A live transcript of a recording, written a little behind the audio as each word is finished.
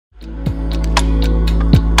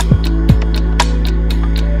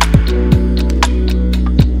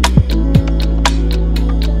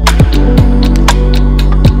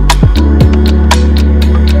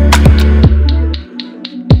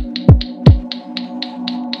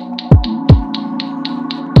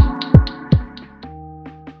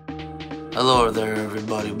Hello there,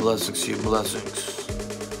 everybody. Blessings to you, blessings.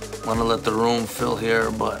 Want to let the room fill here,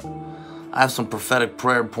 but I have some prophetic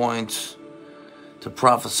prayer points to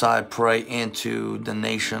prophesy, pray into the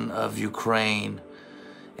nation of Ukraine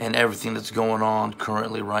and everything that's going on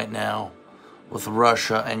currently right now with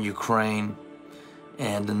Russia and Ukraine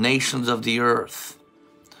and the nations of the earth.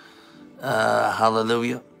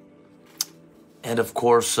 Hallelujah. And of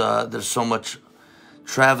course, there's so much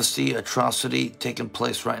travesty, atrocity taking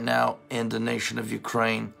place right now in the nation of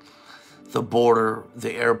Ukraine, the border,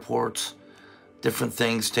 the airports, different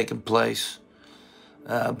things taking place.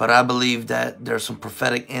 But I believe that there's some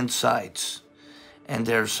prophetic insights and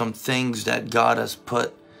there's some things that God has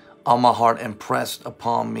put on my heart, impressed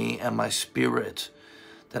upon me and my spirit,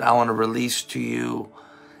 that I want to release to you,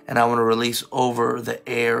 and I want to release over the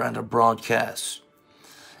air and the broadcast.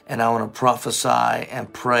 And I want to prophesy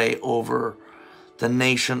and pray over the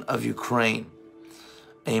nation of Ukraine.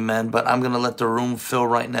 Amen. But I'm going to let the room fill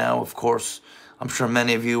right now. Of course, I'm sure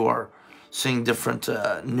many of you are seeing different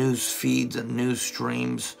news feeds and news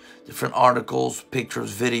streams, different articles,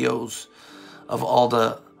 pictures, videos of all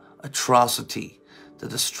the atrocity, the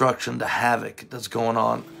destruction, the havoc that's going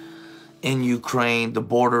on in Ukraine, the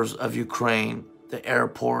borders of Ukraine, the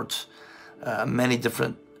airports, many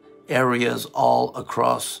different areas all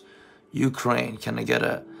across Ukraine. Can I get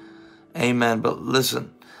a amen? But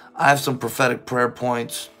listen, I have some prophetic prayer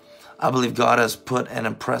points I believe God has put and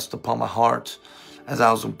impressed upon my heart as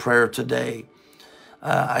I was in prayer today.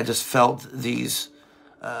 I just felt these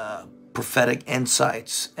prophetic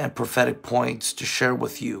insights and prophetic points to share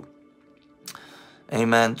with you.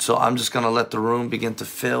 Amen. So I'm just going to let the room begin to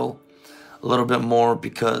fill a little bit more,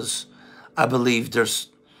 because I believe there's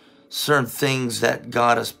certain things that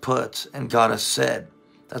God has put and God has said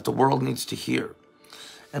that the world needs to hear.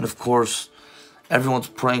 And of course, everyone's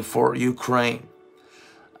praying for Ukraine.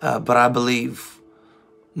 But I believe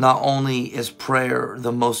not only is prayer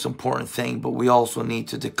the most important thing, but we also need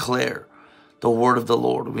to declare the word of the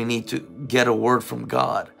Lord. We need to get a word from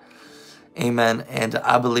God. Amen. And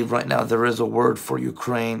I believe right now there is a word for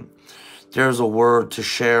Ukraine. There is a word to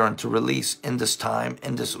share and to release in this time,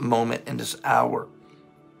 in this moment, in this hour.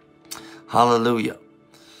 Hallelujah.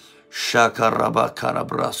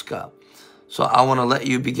 Shakarabakarabraska. So I want to let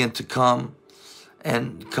you begin to come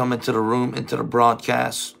into the room, into the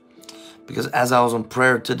broadcast, because as I was in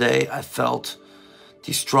prayer today, I felt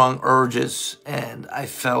these strong urges and I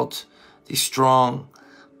felt these strong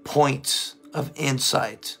points of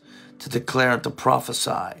insight to declare and to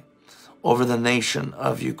prophesy over the nation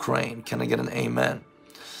of Ukraine. Can I get an amen?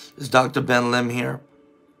 It's Dr. Ben Lim here.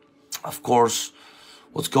 Of course,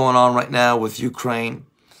 what's going on right now with Ukraine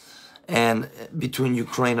and between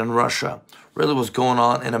Ukraine and Russia, really what's going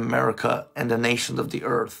on in America and the nations of the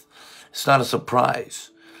earth. It's not a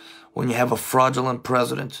surprise when you have a fraudulent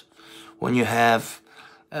president, when you have,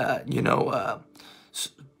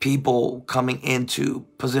 people coming into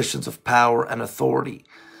positions of power and authority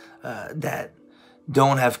that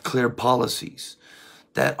don't have clear policies,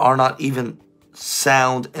 that are not even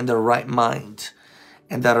sound in their right mind,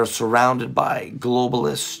 and that are surrounded by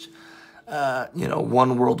globalists,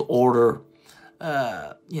 one world order,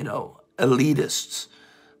 elitists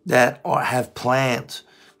that have plans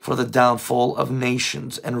for the downfall of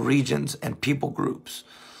nations and regions and people groups.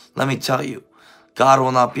 Let me tell you, God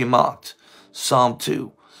will not be mocked. Psalm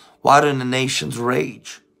 2. Why do the nations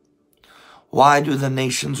rage? Why do the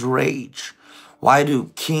nations rage? Why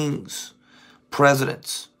do kings,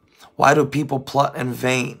 presidents, why do people plot in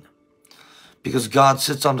vain? Because God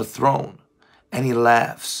sits on the throne and he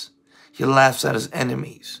laughs. He laughs at his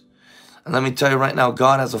enemies. And let me tell you right now,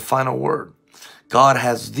 God has a final word. God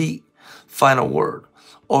has the final word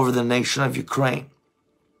over the nation of Ukraine.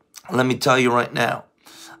 And let me tell you right now,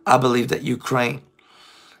 I believe that Ukraine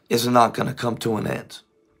is not going to come to an end.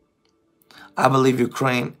 I believe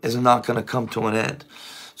Ukraine is not going to come to an end.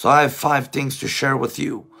 So I have 5 things to share with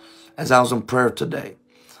you as I was in prayer today.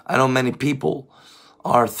 I know many people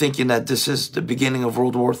are thinking that this is the beginning of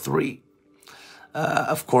World War III.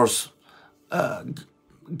 Of course,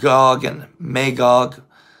 Gog and Magog,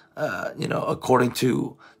 according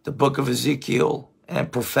to the book of Ezekiel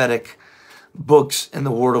and prophetic books in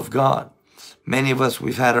the Word of God. Many of us,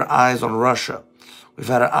 we've had our eyes on Russia. We've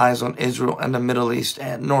had our eyes on Israel and the Middle East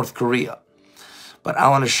and North Korea. But I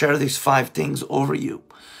want to share these 5 things over you,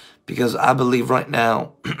 because I believe right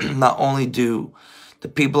now, not only do the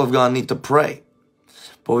people of God need to pray,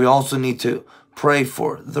 but we also need to pray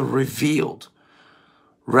for the revealed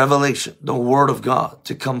revelation, the word of God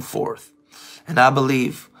to come forth. And I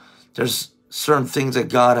believe there's certain things that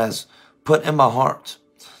God has put in my heart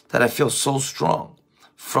that I feel so strong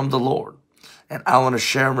from the Lord. And I want to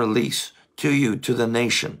share and release to you, to the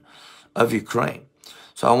nation of Ukraine.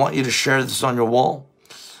 So I want you to share this on your wall.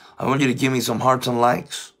 I want you to give me some hearts and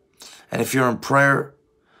likes. And if you're in prayer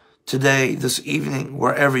today, this evening,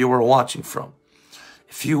 wherever you are watching from,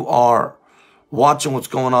 if you are watching what's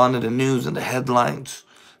going on in the news and the headlines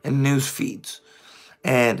and news feeds,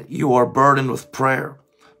 and you are burdened with prayer,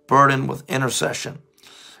 burdened with intercession,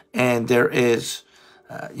 and there is,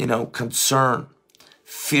 concern,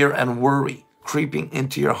 fear, and worry creeping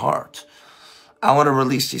into your heart, I want to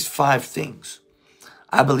release these 5 things.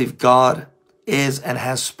 I believe God is and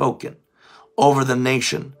has spoken over the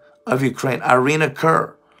nation of Ukraine. Irina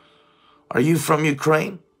Kerr, are you from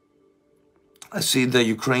Ukraine? I see the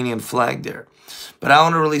Ukrainian flag there. But I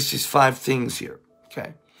want to release these 5 things here,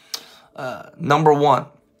 okay? Number 1,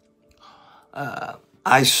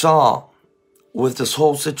 I saw with this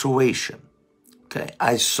whole situation, okay,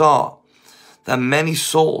 I saw that many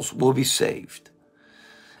souls will be saved.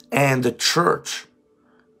 And the church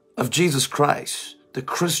of Jesus Christ, the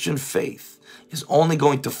Christian faith, is only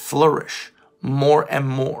going to flourish more and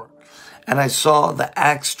more. And I saw the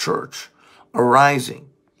Acts church arising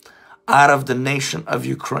out of the nation of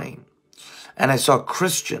Ukraine. And I saw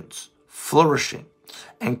Christians flourishing.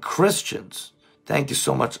 And Christians, thank you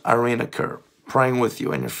so much, Irina Kerr, praying with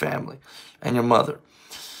you and your family and your mother.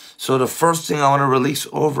 So the first thing I want to release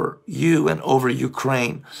over you and over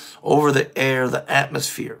Ukraine, over the air, the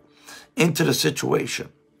atmosphere, into the situation.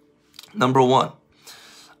 Number 1,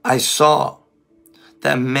 I saw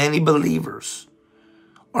that many believers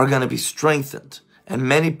are going to be strengthened, and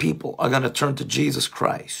many people are going to turn to Jesus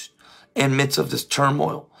Christ in midst of this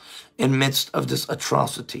turmoil, in midst of this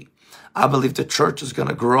atrocity. I believe the church is going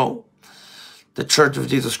to grow. The church of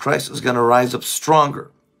Jesus Christ is going to rise up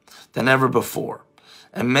stronger than ever before.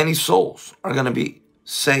 And many souls are going to be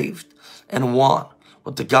saved and won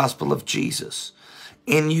with the gospel of Jesus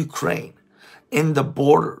in Ukraine, in the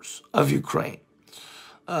borders of Ukraine.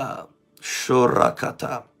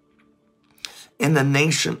 Shurakata. In the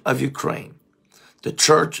nation of Ukraine, the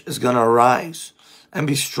church is going to arise and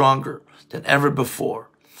be stronger than ever before.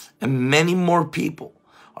 And many more people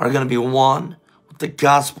are going to be won with the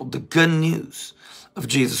gospel, the good news of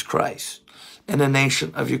Jesus Christ in the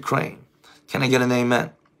nation of Ukraine. Can I get an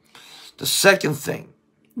amen? The second thing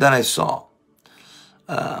that I saw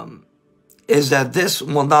is that this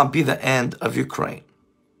will not be the end of Ukraine.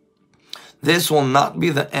 This will not be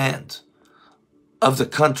the end of the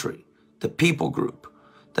country, the people group,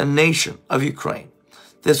 the nation of Ukraine.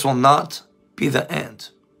 This will not be the end.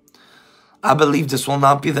 I believe this will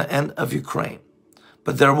not be the end of Ukraine,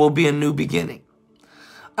 but there will be a new beginning.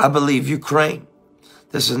 I believe Ukraine,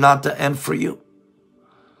 this is not the end for you.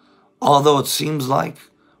 Although it seems like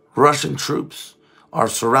Russian troops are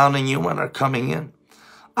surrounding you and are coming in,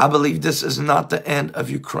 I believe this is not the end of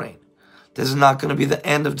Ukraine. This is not going to be the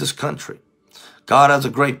end of this country. God has a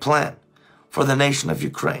great plan for the nation of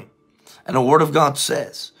Ukraine. And the Word of God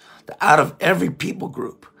says that out of every people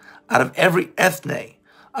group, out of every ethne,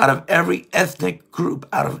 out of every ethnic group,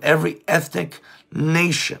 out of every ethnic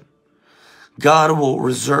nation, God will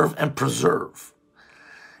reserve and preserve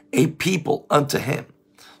a people unto Him.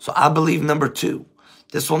 So I believe, number 2,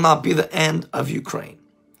 this will not be the end of Ukraine.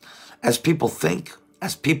 As people think,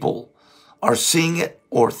 as people are seeing it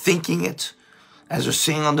or thinking it, as they're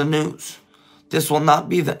seeing on the news, this will not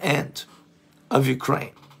be the end of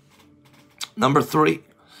Ukraine. Number 3,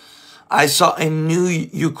 I saw a new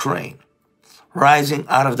Ukraine rising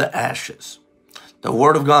out of the ashes. The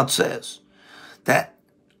Word of God says that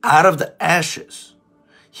out of the ashes,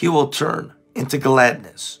 He will turn into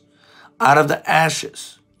gladness. Out of the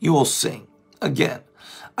ashes, you will sing again.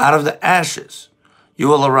 Out of the ashes, you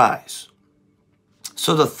will arise.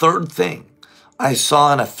 So the third thing I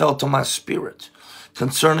saw and I felt in my spirit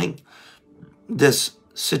concerning this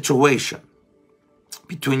situation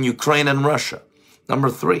between Ukraine and Russia. Number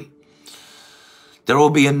 3, there will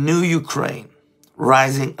be a new Ukraine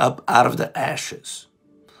rising up out of the ashes.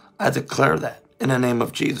 I declare that in the name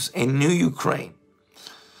of Jesus. A new Ukraine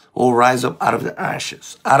will rise up out of the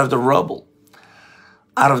ashes, out of the rubble,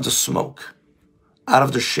 out of the smoke, out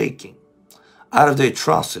of the shaking, out of the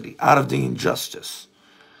atrocity, out of the injustice,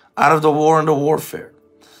 out of the war and the warfare.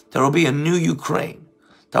 There will be a new Ukraine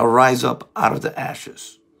that will rise up out of the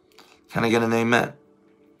ashes. Can I get an amen?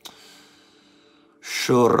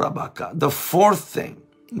 Shurabaka. The fourth thing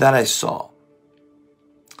that I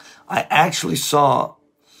actually saw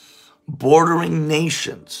bordering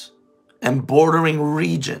nations and bordering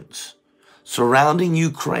regions surrounding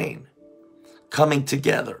Ukraine coming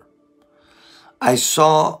together. I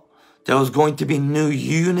saw there was going to be new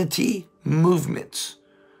unity movements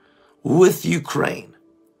with Ukraine,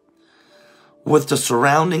 with the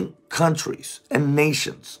surrounding countries and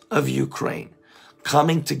nations of Ukraine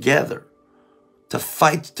coming together to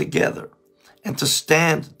fight together and to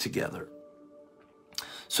stand together.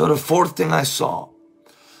 So the fourth thing I saw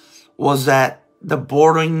was that the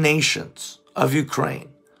bordering nations of Ukraine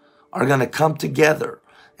are going to come together,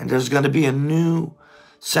 and there's going to be a new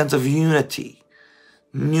sense of unity,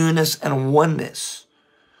 newness and oneness,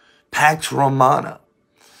 Pax Romana,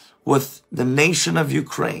 with the nation of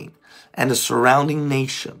Ukraine and the surrounding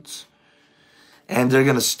nations. And they're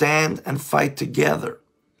going to stand and fight together.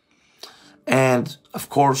 And of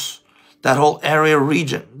course, that whole area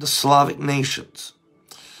region, the Slavic nations,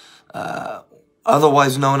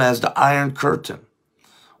 otherwise known as the Iron Curtain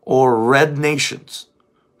or Red Nations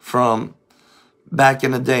from back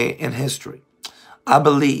in the day in history. I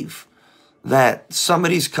believe that some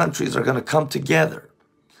of these countries are going to come together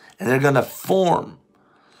and they're going to form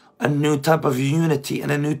a new type of unity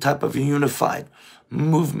and a new type of unified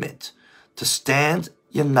movement to stand,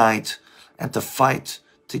 unite, and to fight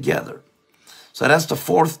together. So that's the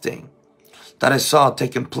fourth thing that I saw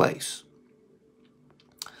taking place.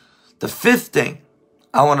 The fifth thing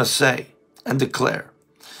I want to say and declare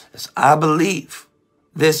is I believe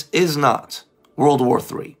this is not World War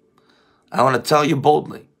III. I want to tell you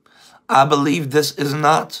boldly, I believe this is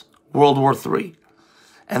not World War III.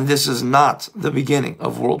 And this is not the beginning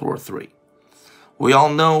of World War III. We all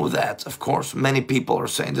know that, of course, many people are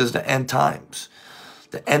saying this is the end times.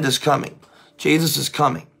 The end is coming. Jesus is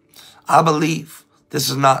coming. I believe this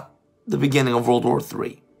is not the beginning of World War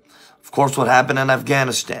III. Of course, what happened in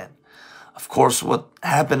Afghanistan. Of course, what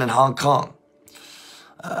happened in Hong Kong.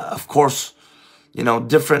 Of course, you know,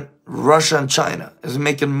 different Russia and China is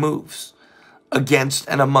making moves against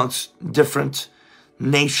and amongst different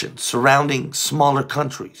nations surrounding smaller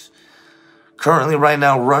countries. Currently, right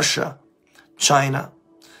now, Russia, China,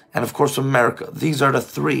 and of course, America. These are the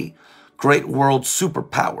three great world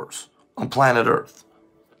superpowers on planet Earth.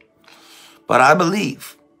 But I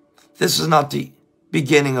believe this is not the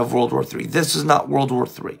beginning of World War III. This is not World War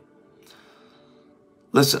III.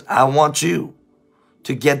 Listen, I want you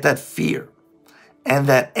to get that fear and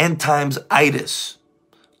that end times itis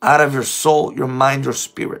out of your soul, your mind, your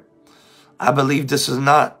spirit. I believe this is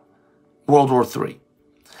not World War III.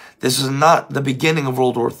 This is not the beginning of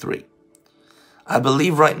World War III. I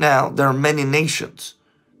believe right now there are many nations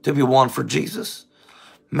to be won for Jesus.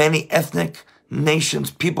 Many ethnic nations,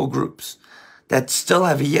 people groups that still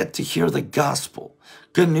have yet to hear the gospel,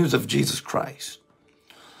 good news of Jesus Christ.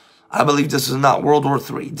 I believe this is not World War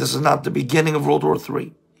III. This is not the beginning of World War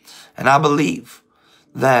III. And I believe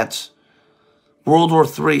that World War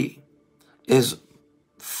III is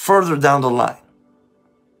further down the line.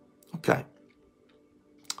 Okay.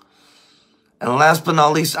 And last but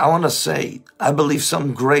not least, I want to say, I believe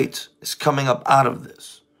something great is coming up out of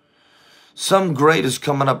this. Something great is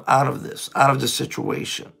coming up out of this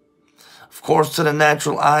situation. Of course, to the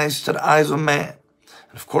natural eyes, to the eyes of man.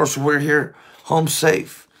 And of course, we're here home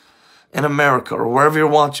safe in America or wherever you're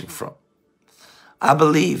watching from. I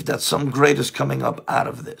believe that something great is coming up out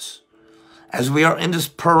of this. As we are in this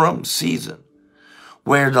Purim season,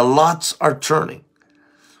 where the lots are turning,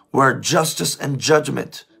 where justice and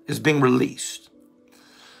judgment is being released.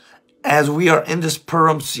 As we are in this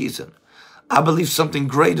Purim season, I believe something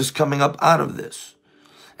great is coming up out of this.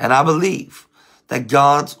 And I believe that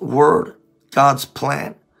God's word, God's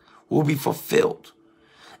plan will be fulfilled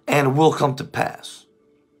and will come to pass.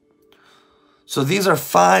 So these are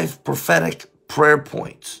 5 prophetic prayer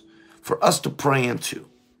points for us to pray into.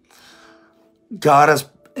 God has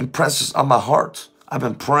impressed this on my heart. I've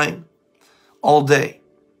been praying all day.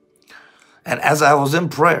 And as I was in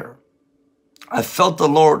prayer, I felt the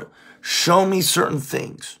Lord show me certain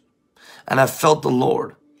things. And I felt the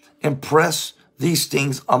Lord impress these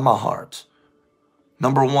things on my heart.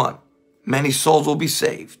 Number 1, many souls will be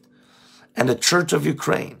saved. And the church of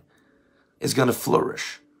Ukraine is going to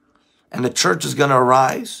flourish. And the church is going to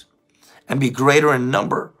arise and be greater in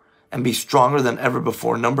number and be stronger than ever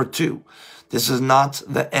before. Number 2, this is not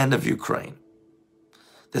the end of Ukraine.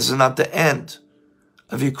 This is not the end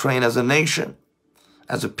of Ukraine as a nation,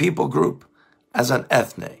 as a people group, as an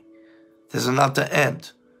ethne. This is not the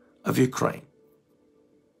end of Ukraine.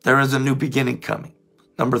 There is a new beginning coming.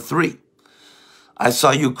 Number 3, I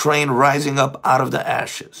saw Ukraine rising up out of the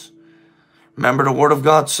ashes. Remember, the word of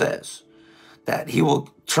God says that he will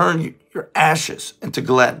turn your ashes into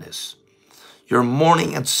gladness, your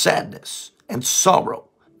mourning and sadness and sorrow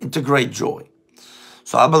into great joy.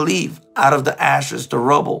 So I believe out of the ashes, the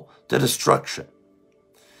rubble, the destruction,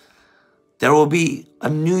 there will be a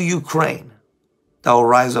new Ukraine that will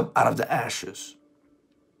rise up out of the ashes.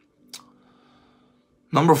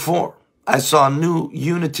 Number 4, I saw a new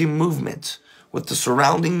unity movement with the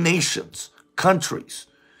surrounding nations, countries,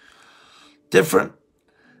 different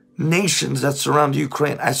nations that surround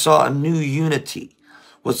Ukraine. I saw a new unity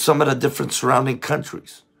with some of the different surrounding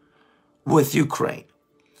countries with Ukraine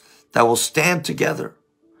that will stand together,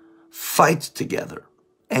 fight together,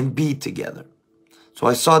 and be together. So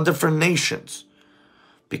I saw different nations,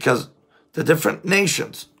 because the different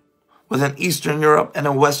nations within Eastern Europe and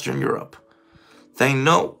in Western Europe, they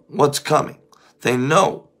know what's coming. They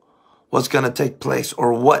know what's going to take place,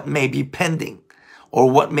 or what may be pending, or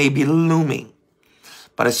what may be looming.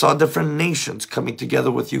 But I saw different nations coming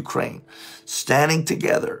together with Ukraine, standing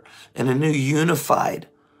together in a new unified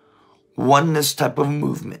oneness type of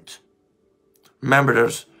movement. Remember,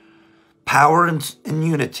 there's power in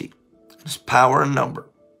unity. There's power in number.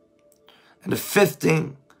 And the 5th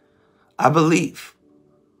thing, I believe,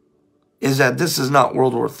 is that this is not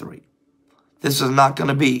World War III. This is not going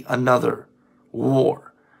to be another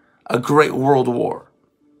war, a great world war.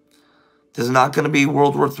 This is not going to be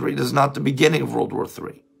World War III. This is not the beginning of World War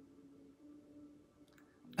III.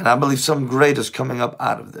 And I believe something great is coming up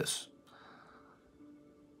out of this.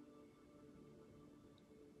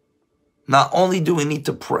 Not only do we need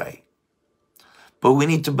to pray, but we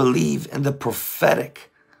need to believe in the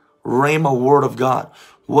prophetic Rhema word of God.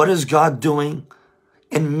 What is God doing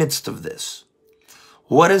in midst of this?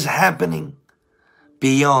 What is happening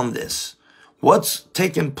beyond this? What's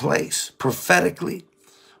taking place prophetically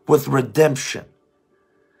with redemption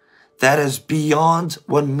that is beyond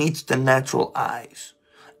what meets the natural eyes?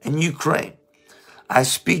 In Ukraine, I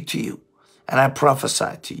speak to you and I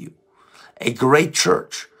prophesy to you. A great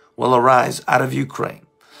church will arise out of Ukraine.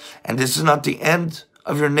 And this is not the end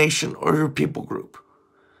of your nation or your people group.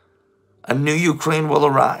 A new Ukraine will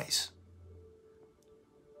arise.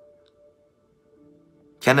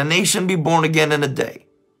 Can a nation be born again in a day?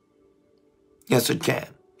 Yes, it can.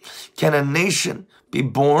 Can a nation be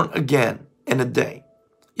born again in a day?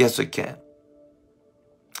 Yes, it can.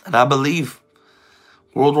 And I believe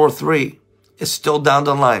World War III is still down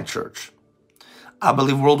the line, church. I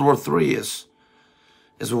believe World War III is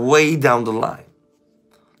way down the line.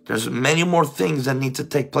 There's many more things that need to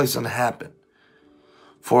take place and happen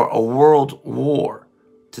for a world war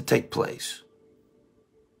to take place.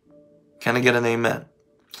 Can I get an amen?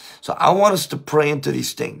 So I want us to pray into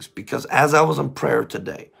these things, because as I was in prayer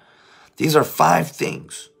today, these are 5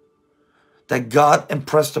 things that God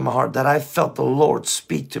impressed in my heart, that I felt the Lord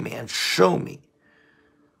speak to me and show me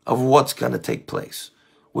of what's going to take place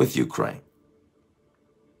with Ukraine.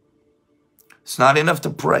 It's not enough to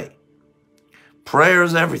pray. Prayer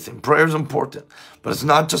is everything. Prayer is important. But it's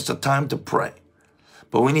not just a time to pray.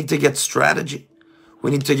 But we need to get strategy.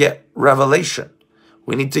 We need to get revelation.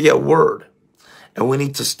 We need to get word. And we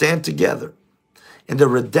need to stand together in the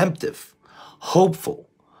redemptive, hopeful,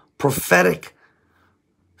 prophetic,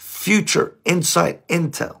 future insight,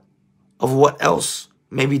 intel of what else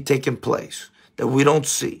may be taking place that we don't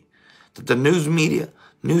see, that the news media,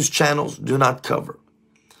 news channels do not cover.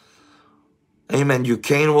 Amen.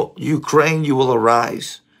 Ukraine, you will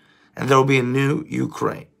arise, and there will be a new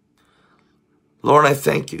Ukraine. Lord, I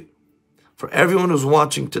thank you for everyone who's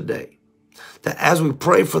watching today, that as we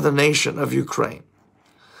pray for the nation of Ukraine,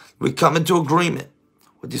 we come into agreement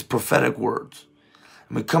with these prophetic words.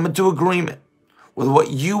 And we come into agreement with what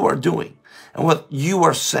you are doing and what you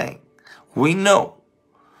are saying. We know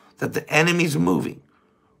that the enemy's moving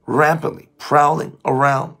rapidly, prowling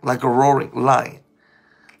around like a roaring lion,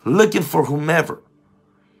 looking for whomever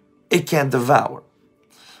it can devour.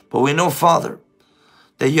 But we know, Father,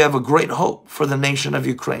 that you have a great hope for the nation of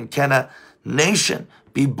Ukraine. Can a nation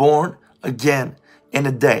be born again in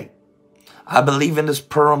a day? I believe in this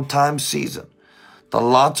Purim time season, the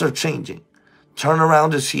lots are changing.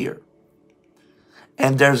 Turnaround is here.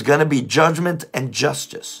 And there's going to be judgment and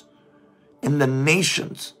justice in the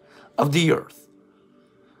nations of the earth.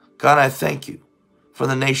 God, I thank you for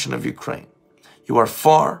the nation of Ukraine. You are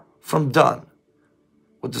far from done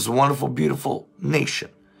with this wonderful, beautiful nation.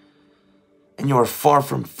 And you are far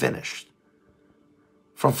from finished,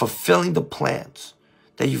 from fulfilling the plans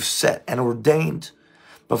that you've set and ordained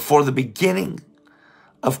before the beginning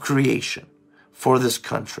of creation for this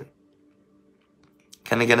country.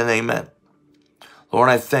 Can I get an amen? Lord,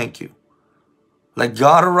 I thank you. Let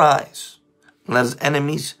God arise. Let his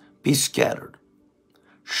enemies be scattered.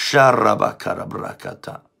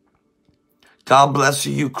 Sharabakarabarakata. God bless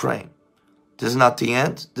you, Ukraine. This is not the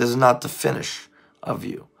end. This is not the finish of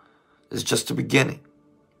you. This is just the beginning.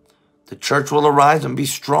 The church will arise and be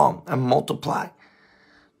strong and multiply.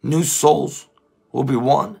 New souls will be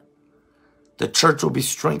won. The church will be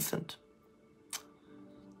strengthened.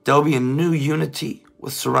 There will be a new unity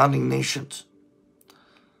with surrounding nations.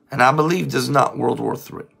 And I believe this is not World War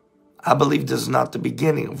III. I believe this is not the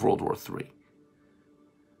beginning of World War III.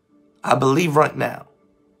 I believe right now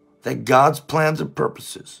that God's plans and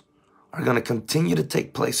purposes are going to continue to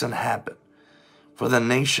take place and happen for the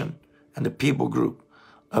nation and the people group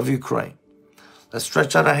of Ukraine. Let's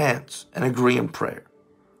stretch out our hands and agree in prayer.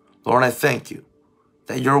 Lord, I thank you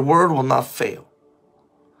that your word will not fail.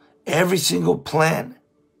 Every single plan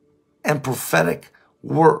and prophetic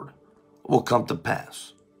word will come to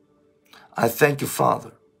pass. I thank you,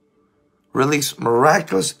 Father. Release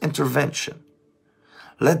miraculous intervention.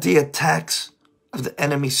 Let the attacks of the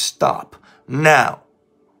enemy stop now.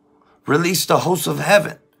 Release the hosts of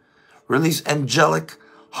heaven. Release angelic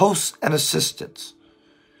hosts and assistants.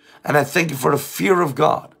 And I thank you for the fear of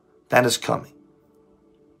God that is coming.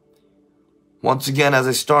 Once again, as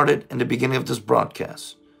I started in the beginning of this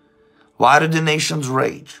broadcast, why do the nations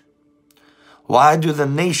rage? Why do the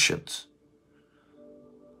nations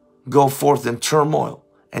go forth in turmoil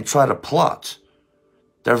and try to plot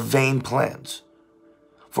their vain plans?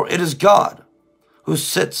 For it is God who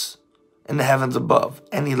sits in the heavens above,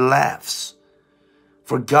 and he laughs.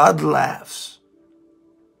 For God laughs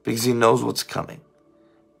because he knows what's coming.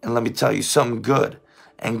 And let me tell you, something good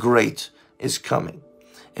and great is coming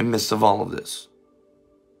in the midst of all of this.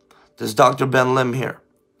 This is Dr. Ben Lim here.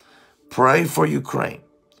 Pray for Ukraine.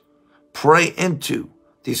 Pray into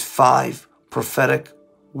these 5 prophetic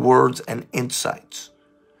words and insights.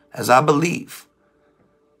 As I believe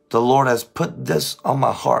the Lord has put this on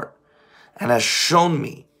my heart and has shown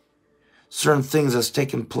me certain things that's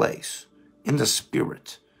taken place in the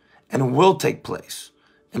spirit and will take place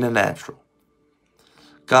in the natural.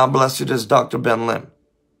 God bless you. This is Dr. Ben Lim.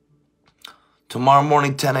 Tomorrow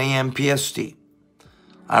morning, 10 a.m. PST,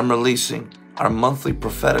 I'm releasing our monthly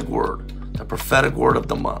prophetic word, the prophetic word of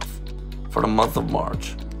the month for the month of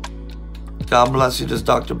March. God bless you. This is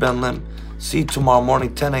Dr. Ben Lim. See you tomorrow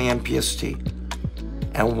morning, 10 a.m. PST.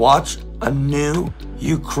 And watch a new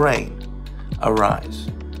Ukraine arise.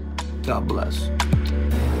 God bless.